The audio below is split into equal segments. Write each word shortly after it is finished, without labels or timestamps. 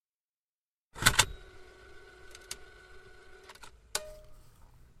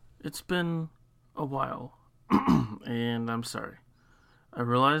It's been a while, and I'm sorry. I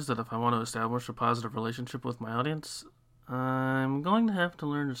realize that if I want to establish a positive relationship with my audience, I'm going to have to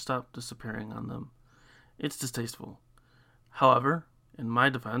learn to stop disappearing on them. It's distasteful. However, in my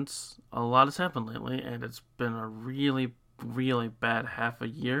defense, a lot has happened lately, and it's been a really, really bad half a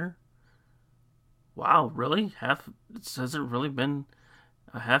year. Wow, really? Has it really been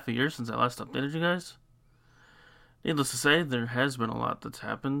a half a year since I last updated you guys? Needless to say, there has been a lot that's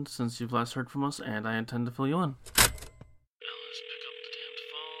happened since you've last heard from us, and I intend to fill you in. Alice, pick up the damned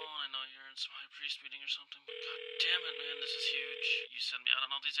phone. I know you're in some high priest meeting or something, but god damn it, man, this is huge. You send me out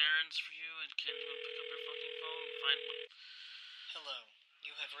on all these errands for you and can't even pick up your fucking phone? Fine. Hello.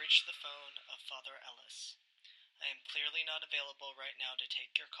 You have reached the phone of Father Ellis. I am clearly not available right now to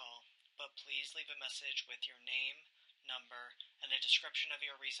take your call, but please leave a message with your name, number, and a description of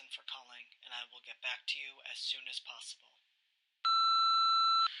your reason for calling, and I will get back to you as soon as possible.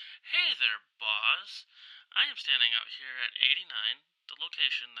 Hey there, boss. I am standing out here at 89, the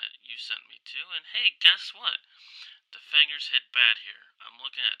location that you sent me to, and hey, guess what? The fangers hit bad here. I'm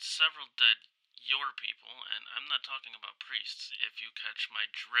looking at several dead your people, and I'm not talking about priests, if you catch my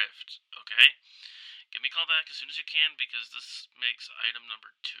drift, okay? Give me a call back as soon as you can, because this makes item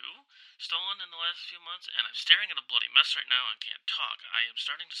number 2 stolen in the last few months, and I'm staring at a bloody mess right now and can't talk. I am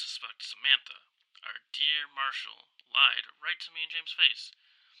starting to suspect Samantha, our dear Marshall, lied right to me in James' face.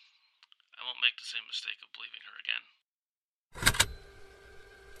 I won't make the same mistake of believing her again.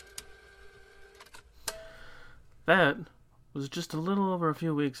 That was just a little over a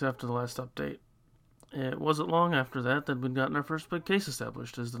few weeks after the last update. It wasn't long after that we'd gotten our first big case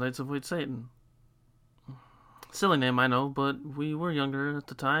established as the Knights of White Satan. Silly name, I know, but we were younger at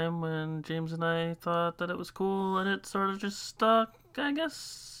the time when James and I thought that it was cool, and it sort of just stuck, I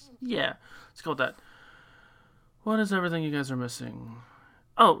guess. Yeah, let's go with that. What is everything you guys are missing?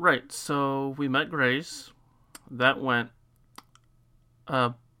 Oh, right, so we met Grace. That went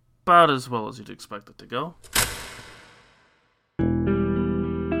about as well as you'd expect it to go.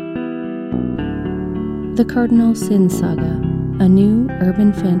 The Cardinal Sin Saga, a new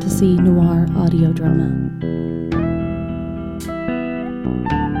urban fantasy noir audio drama.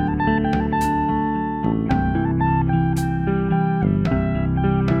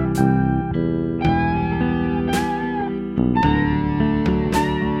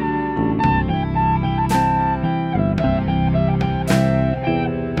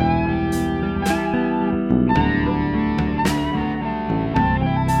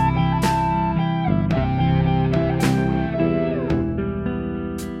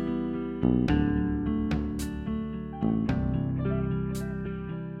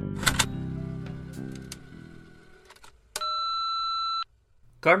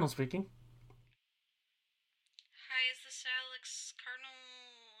 Cardinal speaking. Hi, is this Alex Cardinal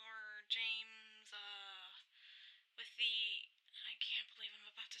or James, with the, I can't believe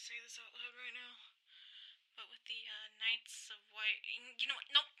I'm about to say this out loud right now, but with the, Knights of White, you know what,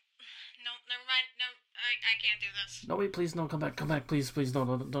 nope, never mind, no, I can't do this. No, wait, please, no, come back, please, don't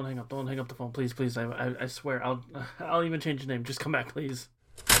hang up, don't hang up the phone, please, I swear, I'll even change your name, just come back, please.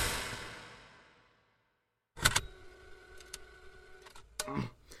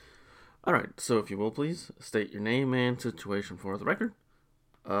 Alright, so if you will please, state your name and situation for the record.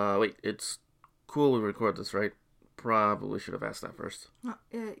 Wait, it's cool we record this, right? Probably should have asked that first.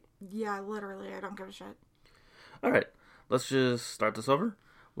 Yeah, literally, I don't give a shit. Alright, let's just start this over.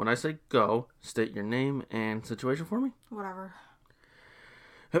 When I say go, state your name and situation for me. Whatever.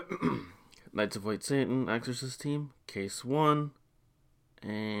 Knights of White Satan, Exorcist Team, Case 1,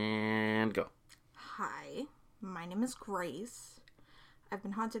 and go. Hi, my name is Grace. I've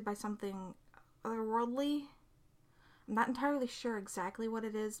been haunted by something otherworldly. I'm not entirely sure exactly what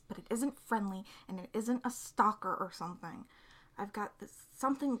it is, but it isn't friendly, and it isn't a stalker or something. I've got this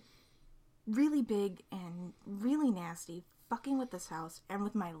something really big and really nasty fucking with this house and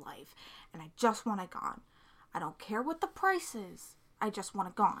with my life, and I just want it gone. I don't care what the price is. I just want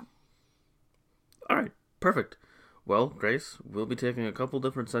it gone. Alright, perfect. Well, Grace, we'll be taking a couple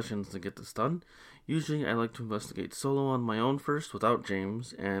different sessions to get this done. Usually I like to investigate solo on my own first without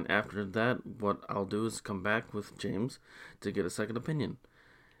James, and after that what I'll do is come back with James to get a second opinion.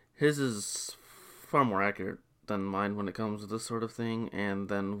 His is far more accurate than mine when it comes to this sort of thing, and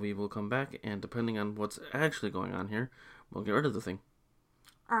then we will come back, and depending on what's actually going on here, we'll get rid of the thing.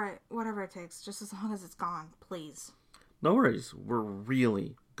 Alright, whatever it takes, just as long as it's gone, please. No worries, we're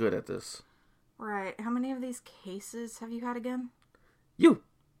really good at this. Right, how many of these cases have you had again? You!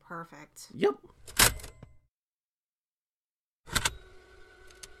 Perfect. Yep.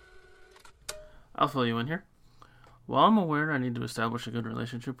 I'll fill you in here. While I'm aware I need to establish a good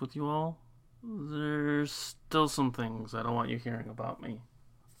relationship with you all, there's still some things I don't want you hearing about me.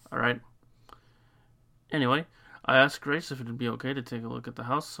 Alright? Anyway, I asked Grace if it'd be okay to take a look at the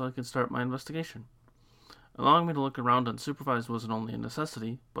house so I could start my investigation. Allowing me to look around unsupervised wasn't only a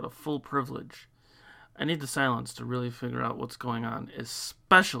necessity, but a full privilege. I need the silence to really figure out what's going on,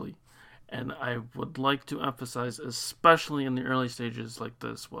 especially, and I would like to emphasize, especially in the early stages like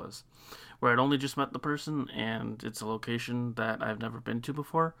this was, where I'd only just met the person and it's a location that I've never been to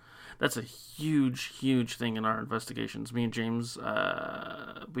before. That's a huge, huge thing in our investigations. Me and James,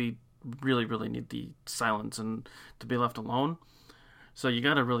 we really, really need the silence and to be left alone. So you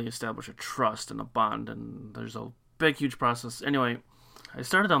gotta really establish a trust and a bond, and there's a big, huge process. Anyway, I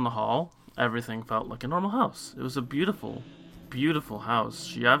started down the hall. Everything felt like a normal house. It was a beautiful, beautiful house.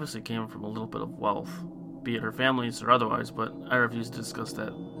 She obviously came from a little bit of wealth, be it her family's or otherwise, but I refuse to discuss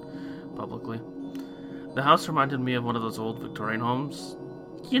that publicly. The house reminded me of one of those old Victorian homes.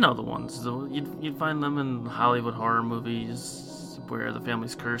 You know the ones. You'd find them in Hollywood horror movies where the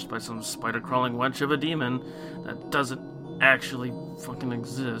family's cursed by some spider-crawling wench of a demon that doesn't actually fucking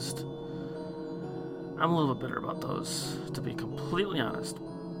exist. I'm a little bitter about those, to be completely honest,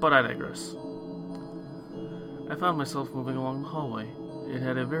 but I digress. I found myself moving along the hallway. It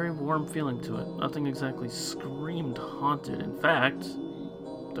had a very warm feeling to it. Nothing exactly screamed haunted. In fact,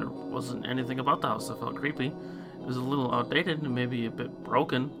 there wasn't anything about the house that felt creepy. It was a little outdated and maybe a bit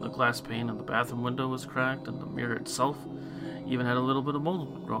broken. The glass pane in the bathroom window was cracked, and the mirror itself even had a little bit of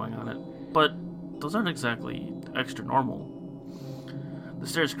mold growing on it. But those aren't exactly extra normal. The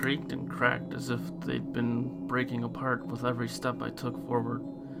stairs creaked and cracked as if they'd been breaking apart with every step I took forward.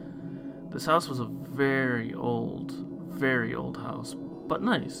 This house was a very old house, but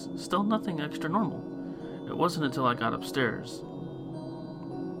nice. Still nothing extra normal. It wasn't until I got upstairs,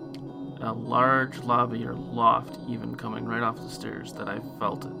 a large lobby or loft even coming right off the stairs, that I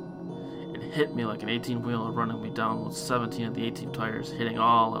felt it. It hit me like an 18-wheeler running me down with 17 of the 18 tires hitting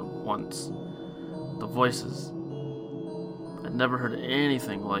all at once. The voices. I'd never heard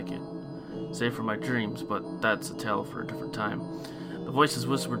anything like it, save for my dreams, but that's a tale for a different time. The voices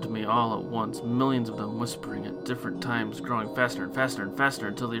whispered to me all at once, millions of them whispering at different times, growing faster and faster and faster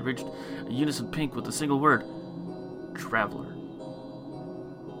until they reached a unison pink with a single word: Traveler.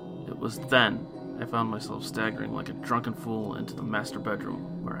 It was then I found myself staggering like a drunken fool into the master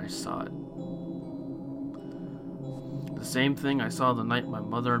bedroom where I saw it. The same thing I saw the night my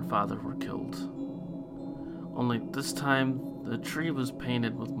mother and father were killed. Only this time, the tree was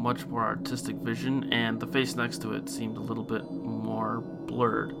painted with much more artistic vision, and the face next to it seemed a little bit more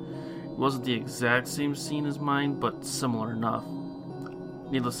blurred. It wasn't the exact same scene as mine, but similar enough.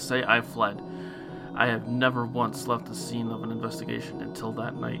 Needless to say, I fled. I have never once left the scene of an investigation until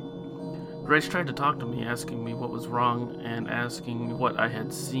that night. Grace tried to talk to me, asking me what was wrong and asking me what I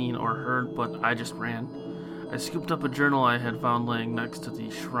had seen or heard, but I just ran. I scooped up a journal I had found laying next to the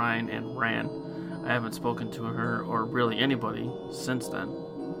shrine and ran. I haven't spoken to her, or really anybody, since then.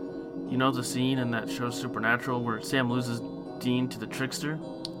 You know the scene in that show Supernatural where Sam loses Dean to the trickster,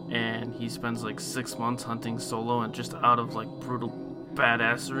 and he spends like 6 months hunting solo and just out of like brutal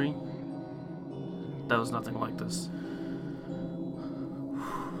badassery? That was nothing like this.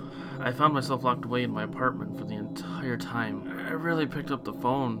 I found myself locked away in my apartment for the entire time. I rarely picked up the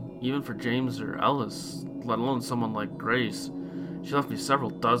phone, even for James or Ellis, let alone someone like Grace. She left me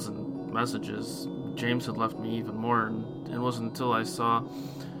several dozen messages. James had left me even more, and it wasn't until I saw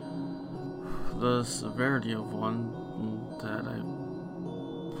the severity of one that I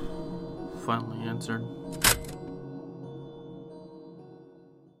finally answered.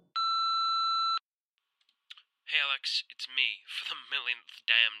 Hey Alex, it's me, for the millionth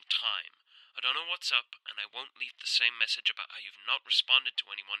damn time. I don't know what's up, and I won't leave the same message about how you've not responded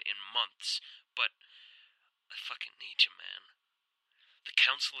to anyone in months, but I fucking need you, man. The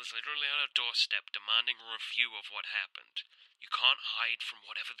council is literally on our doorstep demanding a review of what happened. You can't hide from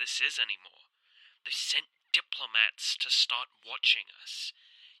whatever this is anymore. They've sent diplomats to start watching us.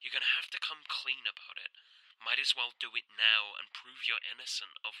 You're gonna have to come clean about it. Might as well do it now and prove you're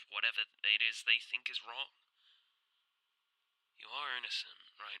innocent of whatever it is they think is wrong. You are innocent,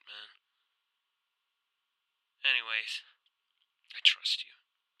 right, man? Anyways, I trust you.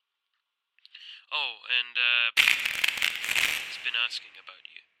 Oh, and, has been asking about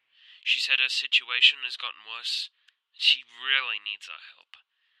you. She said her situation has gotten worse. She really needs our help.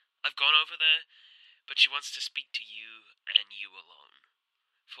 I've gone over there, but she wants to speak to you and you alone.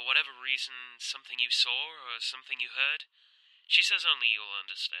 For whatever reason, something you saw or something you heard, she says only you'll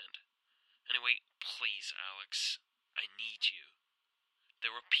understand. Anyway, please, Alex, I need you.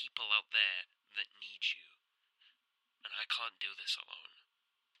 There are people out there that need you. and I can't do this alone.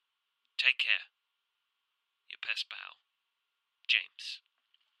 Take care. Your pest pal, James.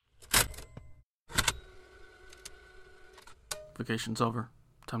 Vacation's over.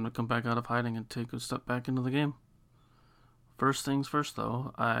 Time to come back out of hiding and take a step back into the game. First things first,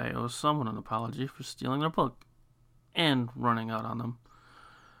 though, I owe someone an apology for stealing their book and running out on them.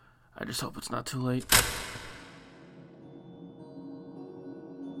 I just hope it's not too late.